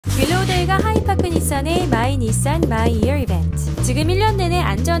윌로우데일과 하이파크 닛산의 마이 닛산 마이 이어 이벤트. 지금 1년 내내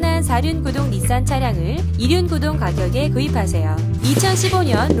안전한 4륜 구동 닛산 차량을 2륜 구동 가격에 구입하세요.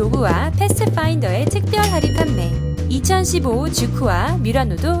 2015년 로그와 패스트파인더의 특별 할인 판매, 2015 주쿠와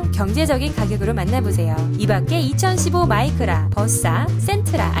뮤라노도 경제적인 가격으로 만나보세요. 이 밖에 2015 마이크라, 버사,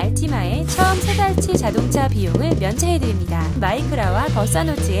 센트라, 알티마의 처음 3달치 자동차 비용을 면제해드립니다. 마이크라와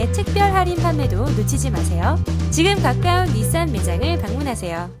버사노츠의 특별 할인 판매도 놓치지 마세요. 지금 가까운 닛산 매장을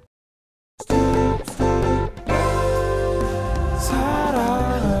방문하세요.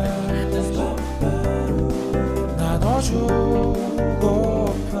 사랑을 나눠주고픈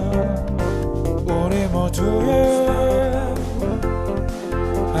우리 모두의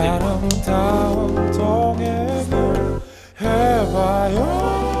아름다운 동행을 해봐요.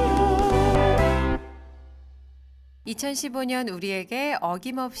 2015년 우리에게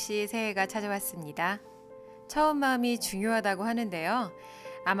어김없이 새해가 찾아왔습니다. 처음 마음이 중요하다고 하는데요.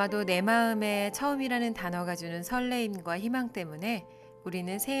 아마도 내 마음에 처음이라는 단어가 주는 설레임과 희망 때문에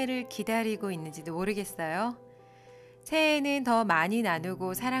우리는 새해를 기다리고 있는지도 모르겠어요. 새해에는 더 많이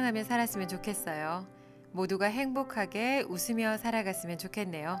나누고 사랑하며 살았으면 좋겠어요. 모두가 행복하게 웃으며 살아갔으면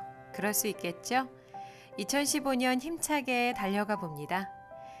좋겠네요. 그럴 수 있겠죠? 2015년 힘차게 달려가 봅니다.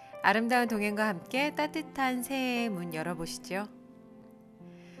 아름다운 동행과 함께 따뜻한 새해의 문 열어보시죠.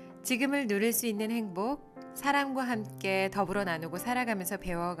 지금을 누릴 수 있는 행복, 사람과 함께 더불어 나누고 살아가면서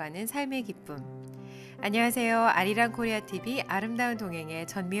배워가는 삶의 기쁨. 안녕하세요. 아리랑 코리아 TV 아름다운 동행의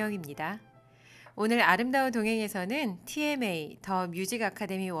전미영입니다. 오늘 아름다운 동행에서는 TMA 더 뮤직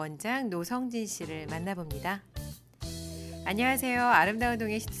아카데미 원장 노성진 씨를 만나봅니다. 안녕하세요. 아름다운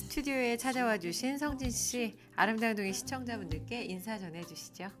동행 스튜디오에 찾아와 주신 성진 씨, 아름다운 동행 시청자분들께 인사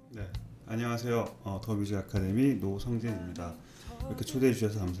전해주시죠. 네, 안녕하세요. 더 뮤직 아카데미 노성진입니다. 이렇게 초대해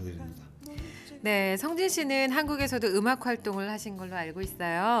주셔서 감사드립니다. 네, 성진 씨는 한국에서도 음악 활동을 하신 걸로 알고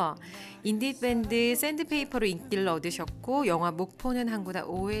있어요. 인디밴드 샌드페이퍼로 인기를 얻으셨고 영화 목포는 항구다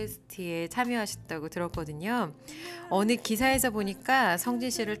OST에 참여하셨다고 들었거든요. 어느 기사에서 보니까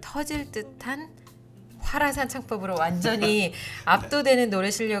성진 씨를 터질 듯한 화라산 창법으로 완전히 압도되는 노래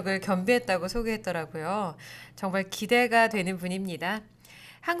실력을 겸비했다고 소개했더라고요. 정말 기대가 되는 분입니다.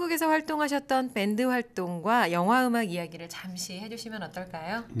 한국에서 활동하셨던 밴드 활동과 영화 음악 이야기를 잠시 해주시면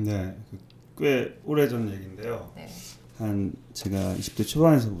어떨까요? 네, 꽤 오래전 얘기인데요. 네. 한 제가 20대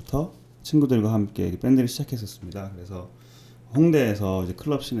초반에서부터 친구들과 함께 밴드를 시작했었습니다. 그래서 홍대에서 이제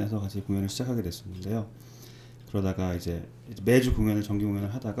클럽 씬에서 같이 공연을 시작하게 됐었는데요. 그러다가 이제 매주 공연을 정기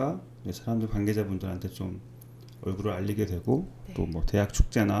공연을 하다가 사람들 관계자분들한테 좀 얼굴을 알리게 되고 네. 또 뭐 대학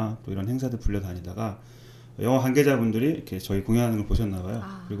축제나 또 이런 행사들 불려다니다가 영화 관계자분들이 이렇게 저희 공연하는 걸 보셨나 봐요.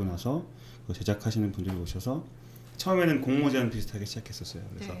 그리고 나서 그 제작하시는 분들이 오셔서 처음에는 공모전 비슷하게 시작했었어요.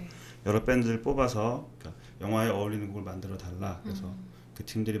 그래서 네. 여러 밴드를 뽑아서 그러니까 영화에 어울리는 곡을 만들어 달라. 그래서 그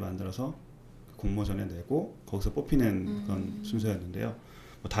팀들이 만들어서 공모전에 내고 거기서 뽑히는 그런 순서였는데요.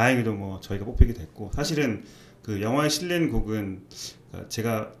 뭐 다행히도 뭐 저희가 뽑히게 됐고, 사실은 그 영화에 실린 곡은 그러니까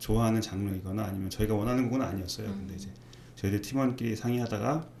제가 좋아하는 장르이거나 아니면 저희가 원하는 곡은 아니었어요. 근데 이제 저희들 팀원끼리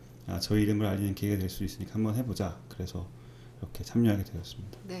상의하다가 저희 이름을 알리는 기회가 될 수 있으니까 한번 해보자. 그래서 이렇게 참여하게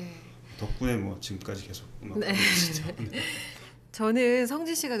되었습니다. 네. 덕분에 뭐 지금까지 계속 음악 네. 네. 저는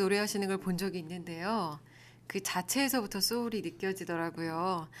성진 씨가 노래하시는 걸 본 적이 있는데요. 그 자체에서부터 소울이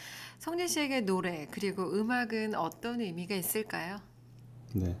느껴지더라고요. 성진 씨에게 노래 그리고 음악은 어떤 의미가 있을까요?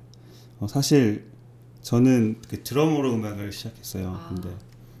 네. 사실 저는 그 드럼으로 음악을 시작했어요. 근데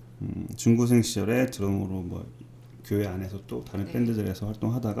중고생 시절에 드럼으로 뭐 교회 안에서 또 다른 네. 밴드들에서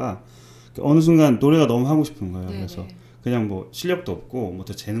활동하다가 어느 순간 노래가 너무 하고 싶은 거예요. 네, 그래서 네. 그냥 뭐 실력도 없고 뭐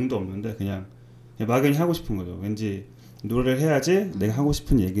더 재능도 없는데 그냥 막연히 하고 싶은 거죠. 왠지 노래를 해야지 내가 하고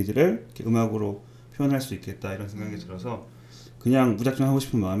싶은 얘기들을 이렇게 음악으로 표현할 수 있겠다 이런 생각이 들어서 그냥 무작정 하고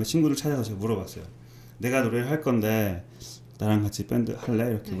싶은 마음에 친구를 찾아서 제가 물어봤어요. 내가 노래를 할 건데 나랑 같이 밴드 할래?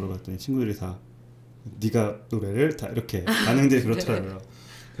 이렇게 물어봤더니 친구들이 다 네가 노래를 다 이렇게 반응들이 그렇더라고요.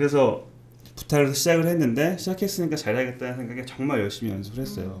 그래서 부탁을 해서 시작을 했는데 시작했으니까 잘해야겠다는 생각에 정말 열심히 연습을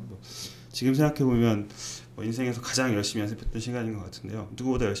했어요. 뭐 지금 생각해보면 뭐 인생에서 가장 열심히 연습했던 시간인 것 같은데요.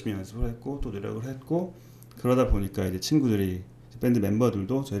 누구보다 열심히 연습을 했고 또 노력을 했고 그러다 보니까 이제 친구들이 밴드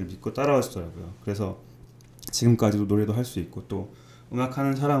멤버들도 저희를 믿고 따라와주더라고요. 그래서 지금까지도 노래도 할 수 있고 또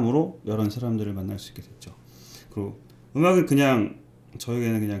음악하는 사람으로 여러 사람들을 만날 수 있게 됐죠. 그리고 음악은 그냥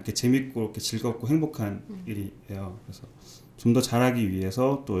저에게는 그냥 이렇게 재밌고 이렇게 즐겁고 행복한 일이에요. 그래서 좀 더 잘하기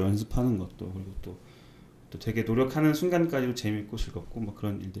위해서 또 연습하는 것도 그리고 또 되게 노력하는 순간까지도 재밌고 즐겁고 뭐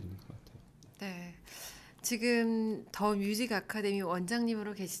그런 일들인 것 같아요. 네. 지금 더 뮤직 아카데미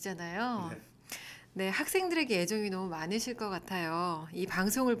원장님으로 계시잖아요. 네. 네, 학생들에게 애정이 너무 많으실 것 같아요. 이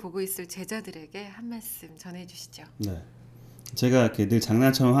방송을 보고 있을 제자들에게 한 말씀 전해주시죠. 네. 제가 이렇게 늘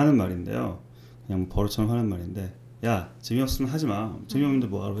장난처럼 하는 말인데요. 그냥 버릇처럼 하는 말인데, 야 재미없으면 하지 마. 재미없는데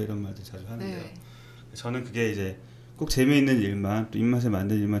뭐하러 해, 이런 말들 자주 하는데요. 네. 저는 그게 이제 꼭 재미있는 일만 또 입맛에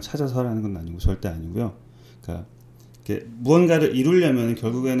맞는 일만 찾아서 하라는 건 아니고 절대 아니고요. 그러니까 이렇게 무언가를 이루려면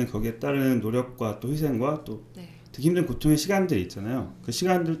결국에는 거기에 따르는 노력과 또 희생과 또 네. 되게 힘든 고통의 시간들이 있잖아요. 그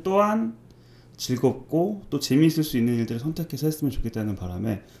시간들 또한 즐겁고 또 재미있을 수 있는 일들을 선택해서 했으면 좋겠다는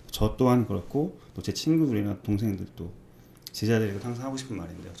바람에 저 또한 그렇고 또 제 친구들이나 동생들도 제자들에게 항상 하고 싶은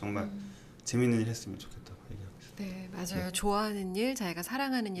말인데요. 정말 재미있는 일 했으면 좋겠다고 얘기하고 있습니다. 네, 맞아요. 네. 좋아하는 일, 자기가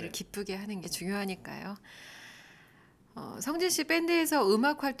사랑하는 일을 네. 기쁘게 하는 게 중요하니까요. 성진 씨 밴드에서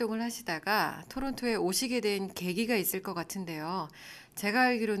음악 활동을 하시다가 토론토에 오시게 된 계기가 있을 것 같은데요. 제가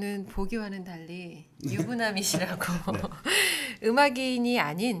알기로는 보기와는 달리 유부남이시라고 네. 음악인이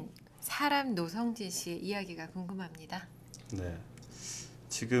아닌 사람 노성진 씨의 이야기가 궁금합니다. 네.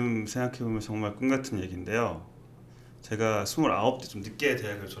 지금 생각해보면 정말 꿈 같은 얘기인데요. 제가 29때 좀 늦게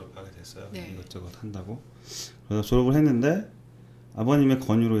대학을 졸업하게 됐어요. 네. 이것저것 한다고. 그래서 졸업을 했는데 아버님의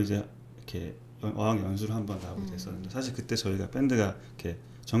권유로 이제 이렇게 어학 연수를 한번 나오게 됐었는데 사실 그때 저희가 밴드가 이렇게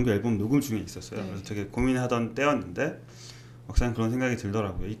정규 앨범 녹음 중에 있었어요. 네. 그래서 되게 고민하던 때였는데 막상 그런 생각이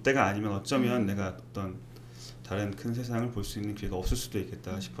들더라고요. 이때가 아니면 어쩌면 내가 어떤 다른 큰 세상을 볼 수 있는 기회가 없을 수도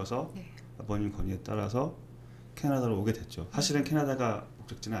있겠다 싶어서 네. 아버님 권유에 따라서 캐나다로 오게 됐죠. 사실은 캐나다가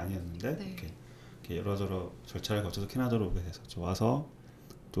목적지는 아니었는데 네. 이렇게 여러저러 절차를 거쳐서 캐나다로 오게 됐었죠. 와서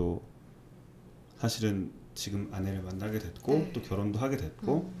또 사실은 지금 아내를 만나게 됐고 네. 또 결혼도 하게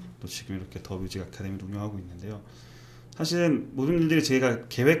됐고 또 지금 이렇게 더 뮤직 아카데미를 운영하고 있는데요. 사실은 모든 일들이 제가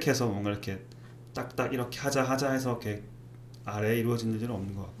계획해서 뭔가 이렇게 딱딱 이렇게 하자 해서 이렇게 아래에 이루어진 일들은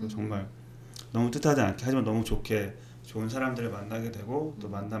없는 것 같고요. 정말 너무 뜻하지 않게 하지만 너무 좋게 좋은 사람들을 만나게 되고 또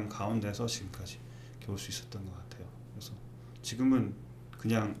만남 가운데서 지금까지 이렇게 올 수 있었던 것 같아요. 그래서 지금은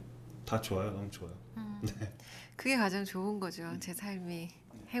그냥 다 좋아요. 너무 좋아요. 네. 그게 가장 좋은 거죠. 제 삶이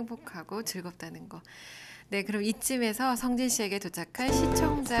행복하고 즐겁다는 거. 네, 그럼 이쯤에서 성진 씨에게 도착한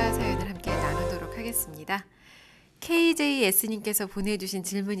시청자 사연을 함께 나누도록 하겠습니다. KJS님께서 보내주신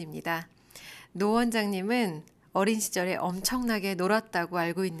질문입니다. 노 원장님은 어린 시절에 엄청나게 놀았다고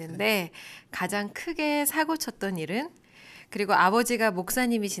알고 있는데 가장 크게 사고 쳤던 일은? 그리고 아버지가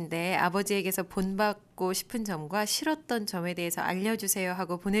목사님이신데 아버지에게서 본받고 싶은 점과 싫었던 점에 대해서 알려주세요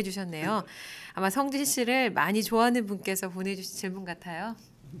하고 보내주셨네요. 아마 성진 씨를 많이 좋아하는 분께서 보내주신 질문 같아요.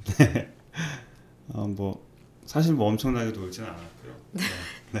 네. 뭐 사실 뭐 엄청나게 놀지는 않았고요. 네.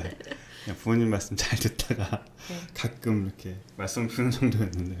 네. 그냥 부모님 말씀 잘 듣다가 네. 가끔 이렇게 말씀 푸는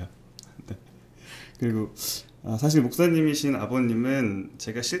정도였는데요. 네. 그리고 사실 목사님이신 아버님은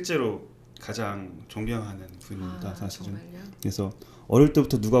제가 실제로 가장 존경하는 분입니다. 사실은. 정말요? 그래서 어릴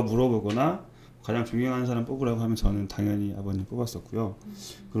때부터 누가 물어보거나 가장 존경하는 사람 뽑으라고 하면 저는 당연히 아버님 뽑았었고요.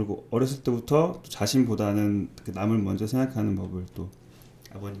 그리고 어렸을 때부터 자신보다는 남을 먼저 생각하는 법을 또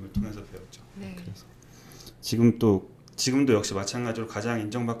아버님을 통해서 배웠죠. 네. 그래서 지금도 역시 마찬가지로 가장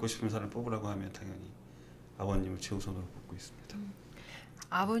인정받고 싶은 사람 뽑으라고 하면 당연히 아버님을 최우선으로 뽑고 있습니다.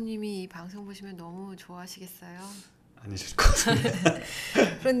 아버님이 이 방송 보시면 너무 좋아하시겠어요? 아니실 것 같습니다.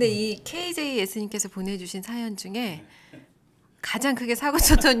 그런데 이 KJS님께서 보내주신 사연 중에 가장 크게 사고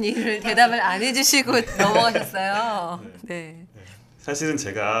쳤던 일을 대답을 안 해주시고 넘어가셨어요. 네. 사실은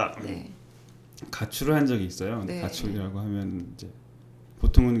제가 네. 가출을 한 적이 있어요. 근데 네. 가출이라고 하면 이제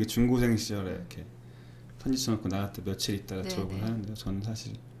보통은 이게 중고생 시절에 이렇게 편지 써놓고 나갔다 며칠 있다가 네, 졸업을 네. 하는데요. 저는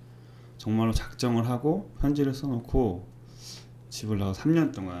사실 정말로 작정을 하고 편지를 써놓고 집을 나가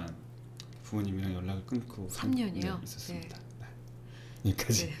 3년 동안 부모님이랑 연락을 끊고 3년이요? 있었습니다. 네.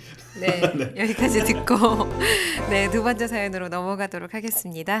 여기까지. 네. 네. 여기까지 듣고 네, 두 번째 사연으로 넘어가도록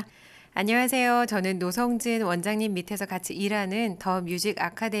하겠습니다. 안녕하세요. 저는 노성진 원장님 밑에서 같이 일하는 더 뮤직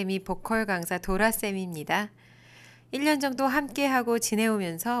아카데미 보컬 강사 도라쌤입니다. 1년 정도 함께하고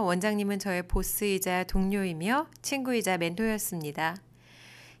지내오면서 원장님은 저의 보스이자 동료이며 친구이자 멘토였습니다.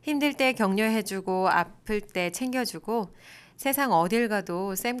 힘들 때 격려해주고 아플 때 챙겨주고 세상 어딜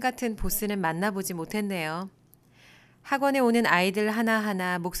가도 쌤 같은 보스는 만나보지 못했네요. 학원에 오는 아이들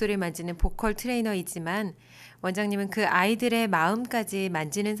하나하나 목소리 만지는 보컬 트레이너이지만 원장님은 그 아이들의 마음까지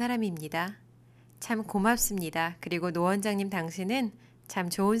만지는 사람입니다. 참 고맙습니다. 그리고 노 원장님 당신은 참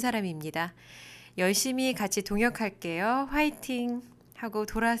좋은 사람입니다. 열심히 같이 동역할게요. 화이팅! 하고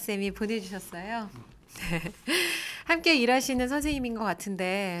도라쌤이 보내주셨어요. 네. 함께 일하시는 선생님인 것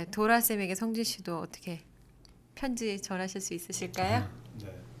같은데 도라쌤에게 성진 씨도 어떻게 편지 전하실 수 있으실까요?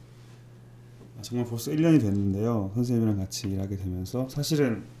 네. 정말 벌써 1년이 됐는데요. 선생님이랑 같이 일하게 되면서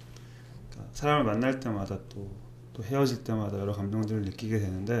사실은 사람을 만날 때마다 또 헤어질 때마다 여러 감정들을 느끼게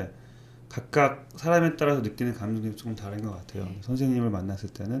되는데 각각 사람에 따라서 느끼는 감정이 조금 다른 것 같아요. 선생님을 만났을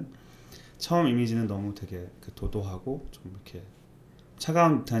때는 처음 이미지는 너무 되게 도도하고 좀 이렇게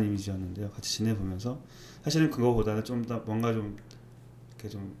차가운 듯한 이미지였는데요. 같이 지내보면서 사실은 그거보다는 좀 더 뭔가 좀 이렇게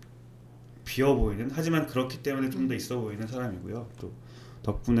좀 비어 보이는, 하지만 그렇기 때문에 좀 더 있어 보이는 사람이고요. 또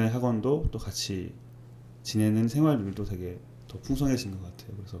덕분에 학원도 또 같이 지내는 생활들도 되게 더 풍성해진 것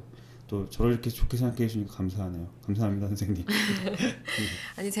같아요. 그래서 또 저를 이렇게 좋게 생각해 주시니까 감사하네요. 감사합니다, 선생님.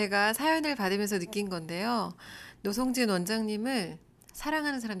 아니 제가 사연을 받으면서 느낀 건데요. 노성진 원장님을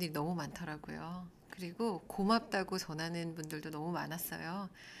사랑하는 사람들이 너무 많더라고요. 그리고 고맙다고 전하는 분들도 너무 많았어요.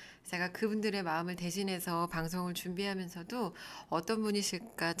 제가 그분들의 마음을 대신해서 방송을 준비하면서도 어떤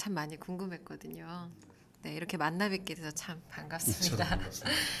분이실까 참 많이 궁금했거든요. 네, 이렇게 만나 뵙게 돼서 참 반갑습니다.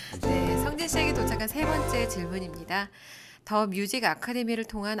 네, 성진 씨에게 도착한 세 번째 질문입니다. 더 뮤직 아카데미를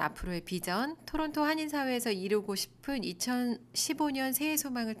통한 앞으로의 비전, 토론토 한인사회에서 이루고 싶은 2015년 새해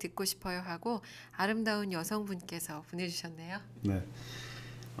소망을 듣고 싶어요 하고 아름다운 여성분께서 보내주셨네요. 네,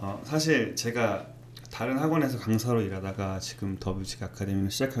 사실 제가 다른 학원에서 강사로 일하다가 지금 더 뮤직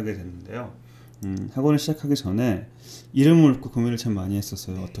아카데미를 시작하게 됐는데요. 학원을 시작하기 전에 이름을 놓고 고민을 참 많이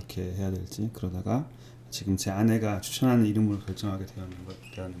했었어요. 네. 어떻게 해야 될지. 그러다가 지금 제 아내가 추천하는 이름으로 결정하게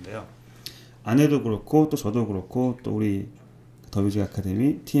되었는데요. 아내도 그렇고 또 저도 그렇고 또 우리 더 뮤직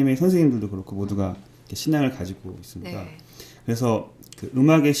아카데미 TMA 선생님들도 그렇고 모두가 신앙을 가지고 있습니다. 네. 그래서 그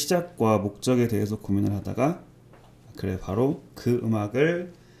음악의 시작과 목적에 대해서 고민을 하다가 그래 바로 그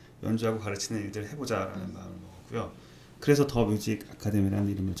음악을 연주하고 가르치는 일들을 해보자라는 마음을 먹었고요. 그래서 더 뮤직 아카데미라는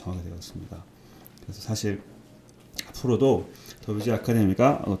이름을 정하게 되었습니다. 그래서 사실 앞으로도 더 뮤직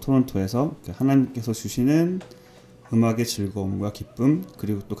아카데미가 토론토에서 하나님께서 주시는 음악의 즐거움과 기쁨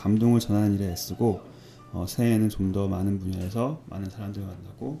그리고 또 감동을 전하는 일에 애쓰고 새해에는 좀 더 많은 분야에서 많은 사람들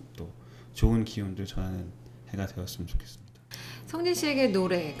만나고 또 좋은 기운들 전하는 해가 되었으면 좋겠습니다. 성진 씨에게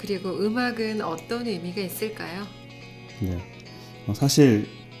노래 그리고 음악은 어떤 의미가 있을까요? 네, 사실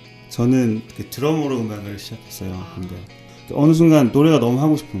저는 드럼으로 음악을 시작했어요. 근데 어느 순간 노래가 너무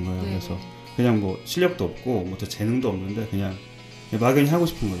하고 싶은 거예요. 네. 그래서 그냥 뭐 실력도 없고 뭐 재능도 없는데 그냥 막연히 하고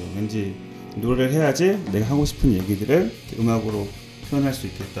싶은 거예요. 왠지 노래를 해야지 내가 하고 싶은 얘기들을 음악으로 표현할 수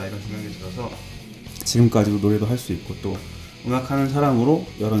있겠다 이런 생각이 들어서 지금까지도 노래도 할 수 있고 또 음악하는 사람으로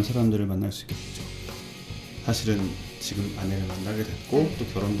여러 사람들을 만날 수 있게 됐죠. 사실은 지금 아내를 만나게 됐고 또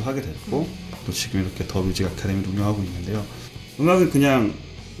결혼도 하게 됐고 또 지금 이렇게 더 뮤직 아카데미를 운영하고 있는데요. 음악은 그냥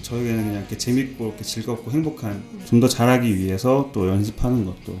저에게는 그냥 이렇게 재밌고 이렇게 즐겁고 행복한 좀 더 잘하기 위해서 또 연습하는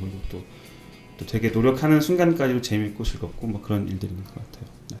것도 그리고 또 되게 노력하는 순간까지도 재밌고 즐겁고 뭐 그런 일들인 것 같아요.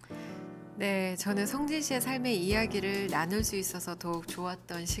 네. 네, 저는 성진 씨의 삶의 이야기를 나눌 수 있어서 더욱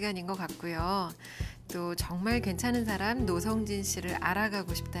좋았던 시간인 것 같고요. 또 정말 괜찮은 사람 노성진 씨를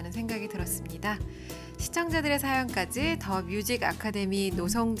알아가고 싶다는 생각이 들었습니다. 시청자들의 사연까지 더 뮤직 아카데미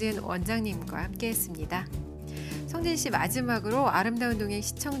노성진 원장님과 함께했습니다. 성진 씨 마지막으로 아름다운 동행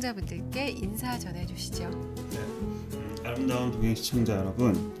시청자분들께 인사 전해주시죠. 네, 아름다운 동행 시청자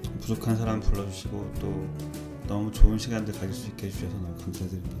여러분, 부족한 사람 불러주시고 또 너무 좋은 시간들 가질 수 있게 해주셔서 너무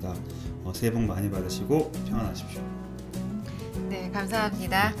감사드립니다. 새해 복 많이 받으시고 평안하십시오. 네,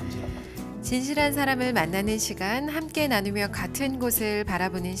 감사합니다. 진실한 사람을 만나는 시간, 함께 나누며 같은 곳을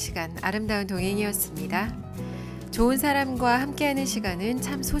바라보는 시간, 아름다운 동행이었습니다. 좋은 사람과 함께하는 시간은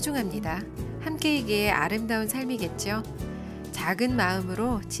참 소중합니다. 함께이기에 아름다운 삶이겠죠. 작은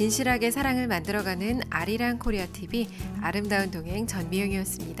마음으로 진실하게 사랑을 만들어가는 아리랑 코리아 TV 아름다운 동행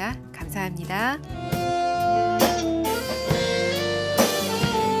전미영이었습니다. 감사합니다.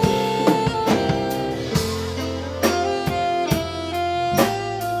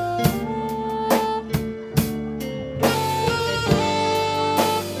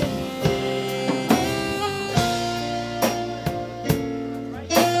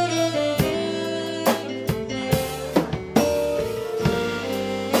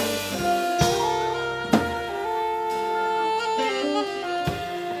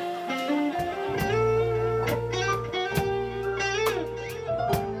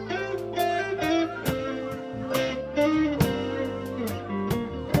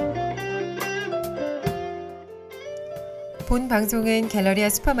 본 방송은 갤러리아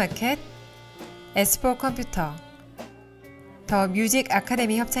슈퍼마켓, S4 컴퓨터, 더 뮤직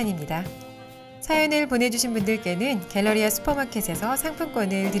아카데미 협찬입니다. 사연을 보내주신 분들께는 갤러리아 슈퍼마켓에서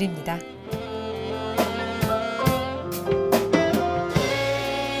상품권을 드립니다.